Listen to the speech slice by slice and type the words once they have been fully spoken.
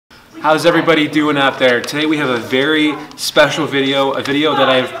How's everybody doing out there? Today we have a very special video, a video that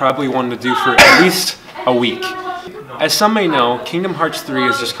I've probably wanted to do for at least a week. As some may know, Kingdom Hearts 3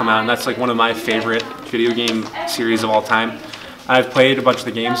 has just come out, and that's like one of my favorite video game series of all time. I've played a bunch of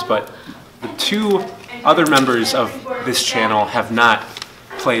the games, but the two other members of this channel have not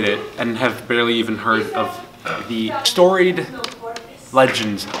played it and have barely even heard of the storied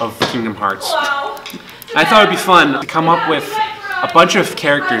legends of Kingdom Hearts. I thought it'd be fun to come up with a bunch of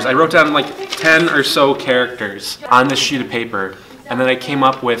characters. I wrote down like 10 or so characters on this sheet of paper, and then I came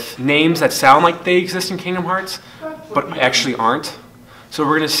up with names that sound like they exist in Kingdom Hearts, but actually aren't. So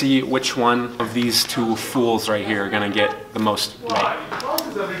we're gonna see which one of these two fools right here are gonna get the most right.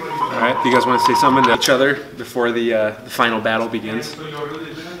 Alright, do you guys want to say something to each other before the final battle begins?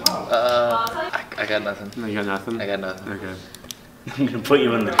 I got nothing. No, you got nothing? I got nothing. Okay. I'm gonna put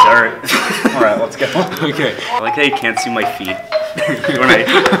you in the dirt. Alright, let's go. Okay. I like how you can't see my feet. when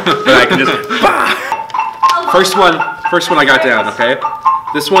I can just bah! First one I got down, okay?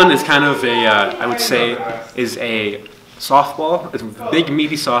 This one is kind of a, I would say, is a softball. It's a big,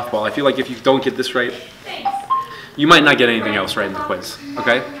 meaty softball. I feel like if you don't get this right, you might not get anything else right in the quiz,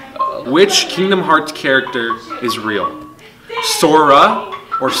 okay? Which Kingdom Hearts character is real? Sora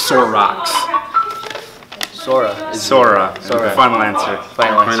or Sorox? Sora. Sora. Sora. Final answer.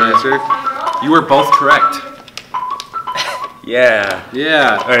 Final answer. You were both correct. Yeah.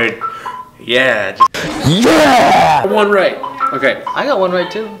 Yeah. Alright. Yeah. Yeah! One right. Okay. I got one right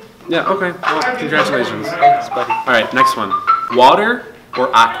too. Yeah, okay. Well, congratulations. Thanks, buddy. Alright, next one. Water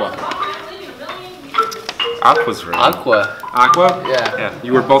or aqua? Aqua's real. Aqua. Aqua? Yeah. Yeah.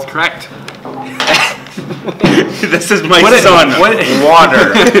 You were both correct. This is my What son.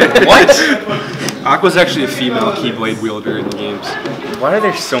 Water. What? Aqua's actually a female Keyblade wielder in the games. Why are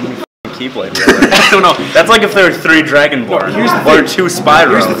there so many Keyblade wielders? I don't know. That's like if there were 3 Dragonborn. Here's the or thing. 2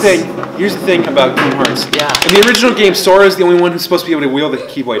 Spyros. Here's the thing about Kingdom Hearts. Yeah. In the original game, Sora is the only one who's supposed to be able to wield the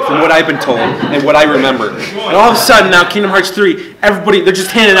Keyblade, from what I've been told and what I remember. And all of a sudden now, Kingdom Hearts 3, they're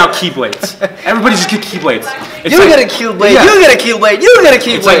just handing out Keyblades. Everybody just get Keyblades. It's You like, get a Keyblade. Yeah. You get a Keyblade. You get a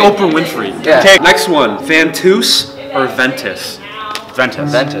Keyblade. It's like Oprah Winfrey. Yeah. Okay, next one. Ventus or Ventus?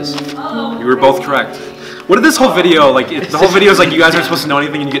 Ventus. Ventus. You were both correct. What did this whole video, like, the whole video is like you guys aren't supposed to know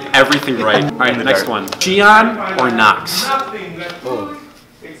anything and you get everything right. Alright, the next one. Xion or Nox? Oh.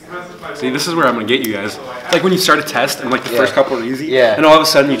 See, this is where I'm gonna get you guys. It's like when you start a test and like the first couple are easy, and all of a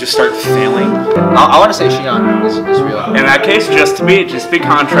sudden you just start failing. I want to say Xion is real. In that case, just to be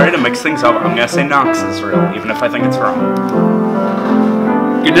contrary to mix things up, I'm gonna say Nox is real, even if I think it's wrong.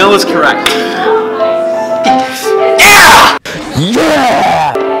 Ganil is correct. Yeah!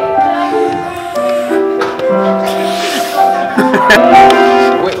 Yeah!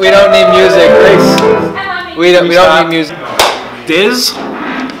 we don't need music. Thanks. We don't need music. Diz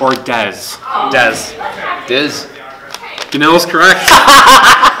or Dez? Dez. Diz. Ganil is correct.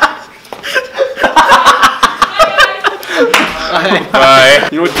 Bye.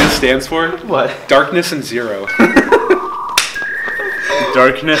 You know what Diz stands for? What? Darkness and Zero.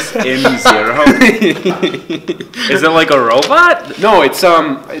 Darkness in Zero? Is it like a robot? No, it's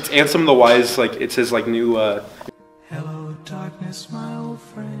Ansem the Wise, like it's his like new Hello darkness, my old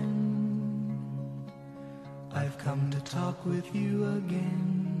friend. I've come to talk with you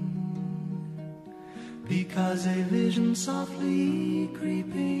again. Because a vision softly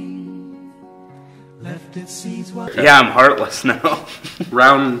creeping left its seeds while Yeah, I'm heartless now.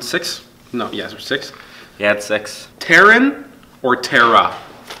 round 6? No, yes, 6. Yeah, it's 6. Terran or Terra?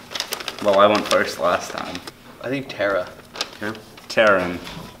 Well, I went first last time. I think Terra. Okay. Terran.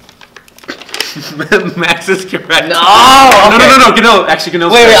 Max is correct. No! Okay. No, Ganil. Actually,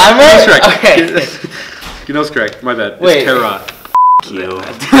 Ganil's Wait, correct. I'm right? Ganil's correct. Okay. Ganil's correct. My bad. Wait. It's Terra. You.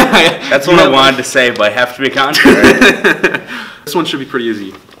 That's what I wanted to say, but I have to be contrary. This one should be pretty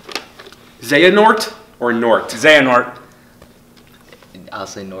easy. Xehanort or Nort? Xehanort. I'll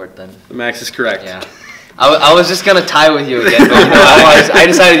say Nort then. Max is correct. Yeah. I was just gonna tie with you again, but you know, I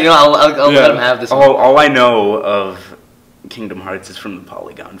decided, you know, I'll let him have this one. All I know of Kingdom Hearts is from the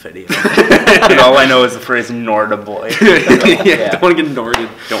Polygon video. And all I know is the phrase Norda boy. Yeah, don't want to get Norted.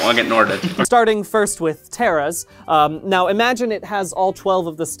 Don't want to get Norded. Starting first with Terra's. Now imagine it has all 12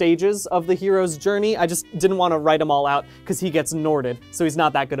 of the stages of the hero's journey. I just didn't want to write them all out because he gets Norded, so he's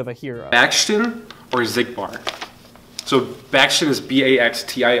not that good of a hero. Baxtion or Xigbar? So Baxtion is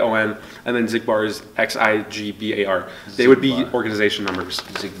B-A-X-T-I-O-N, and then Xigbar is X-I-G-B-A-R. They would be organization numbers.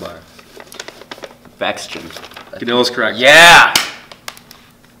 Xigbar. Baxtion. Ganil is correct. Yeah!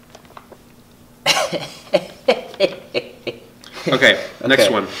 Okay, next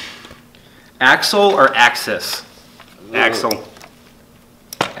one. Axel or Axis? Axel.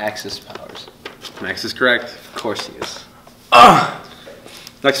 Axis powers. Max is correct. Of course he is.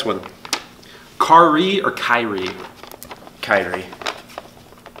 Next one. Kari or Kyrie? Kyrie.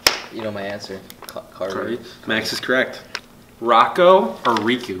 You know my answer. Kari. Kari. Max is correct. Rocco or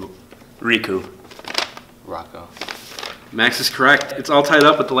Riku? Riku. Rocco. Max is correct. It's all tied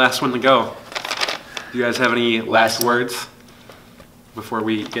up with the last one to go. Do you guys have any last words before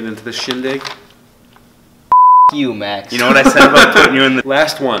we get into the shindig? You, Max. You know what I said about putting you in the...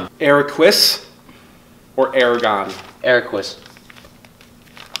 Last one. Araquis or Aragon? Araquis.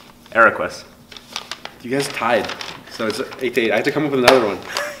 Araquis. You guys tied. So it's 8-8. I have to come up with another one.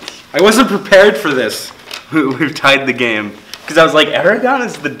 I wasn't prepared for this. We've tied the game. Because I was like, Aragon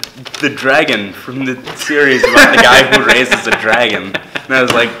is the dragon from the series about the guy who raises a dragon. And I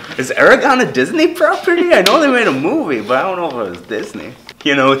was like, is Aragon a Disney property? I know they made a movie, but I don't know if it was Disney.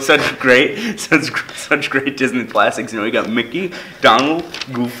 You know, it's such great Disney classics. You know, you got Mickey, Donald,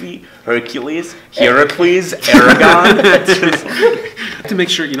 Goofy, Hercules, Heracles, Aragon. I have to make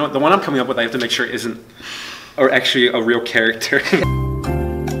sure, you know, the one I'm coming up with, I have to make sure isn't, or actually a real character.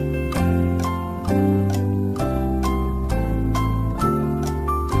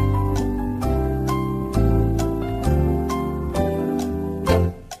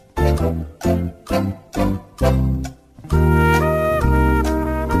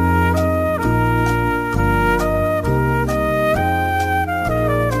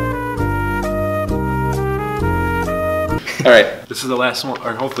 All right, this is the last one,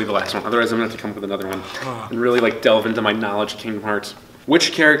 or hopefully the last one. Otherwise, I'm gonna have to come up with another one and really like delve into my knowledge of Kingdom Hearts.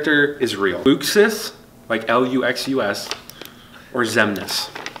 Which character is real? Luxus, like Luxus, or Xemnas?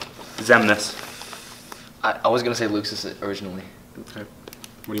 Xemnas. I was gonna say Luxus originally. Okay.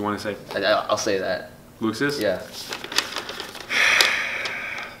 What do you want to say? I'll say that. Luxus? Yeah.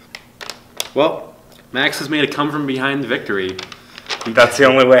 Well, Max has made a come from behind victory. That's the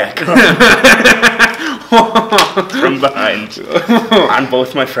only way I come. From behind. On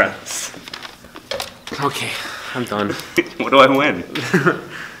both my friends. Okay, I'm done. What do I win?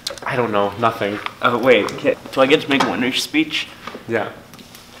 I don't know, nothing. Wait, do I get to make a winner's speech? Yeah.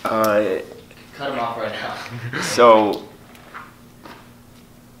 Cut him off right now. So,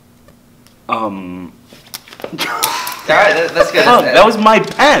 Alright, that's good. oh, that was my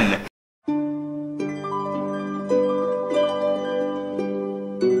pen.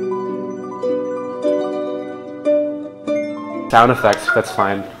 Sound effects, that's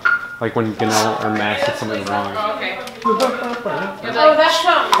fine. Like when Gano or Max did something wrong. Oh, okay. Oh, that's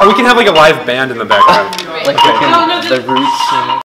Or we can have like a live band in the background. Like No, no, the roots.